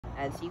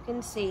as you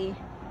can see,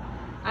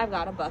 I've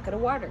got a bucket of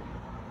water.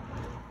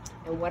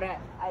 And what I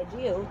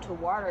do to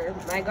water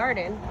my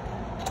garden,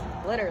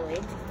 literally,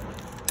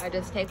 I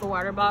just take a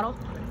water bottle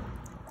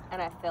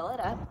and I fill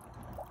it up.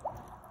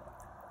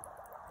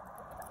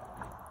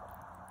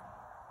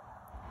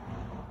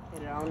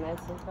 Get it all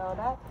nice and filled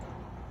up.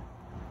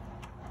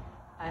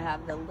 I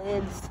have the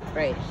lids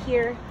right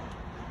here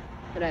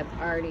that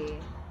I've already,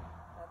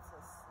 that's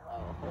a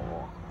slow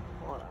hole,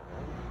 hold on.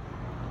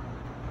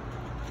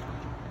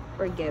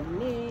 Forgive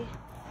me.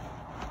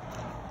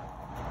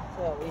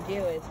 So what we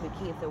do is we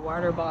keep the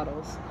water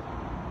bottles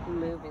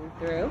moving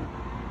through,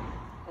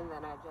 and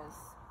then I just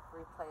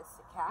replace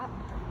the cap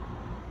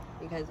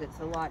because it's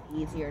a lot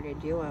easier to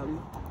do them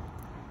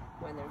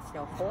when they're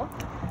still full.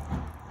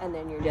 And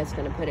then you're just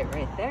going to put it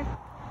right there.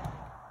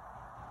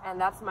 And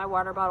that's my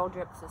water bottle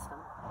drip system.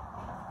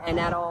 And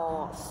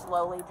that'll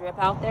slowly drip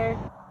out there,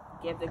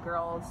 give the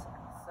girls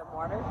some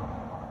water,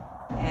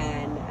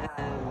 and